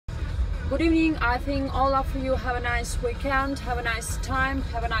Good evening. I think all of you have a nice weekend, have a nice time,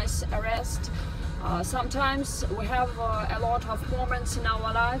 have a nice rest. Sometimes we have a lot of moments in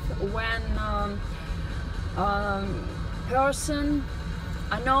our life when a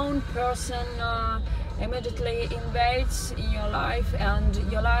known person immediately invades in your life, and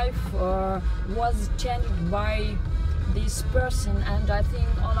your life was changed by this person. And I think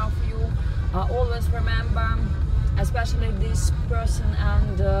all of you always remember, especially this person,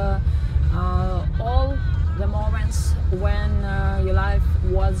 and all the moments when your life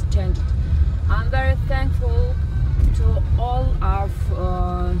was changed. I'm very thankful to all of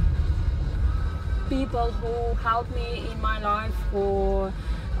people who helped me in my life, who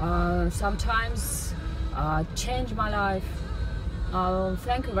sometimes changed my life.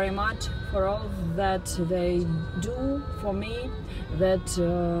 Thank you very much for all that they do for me, that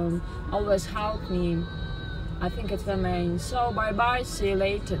always help me. I think it's the main. So bye bye, see you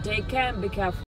later, take care and be careful.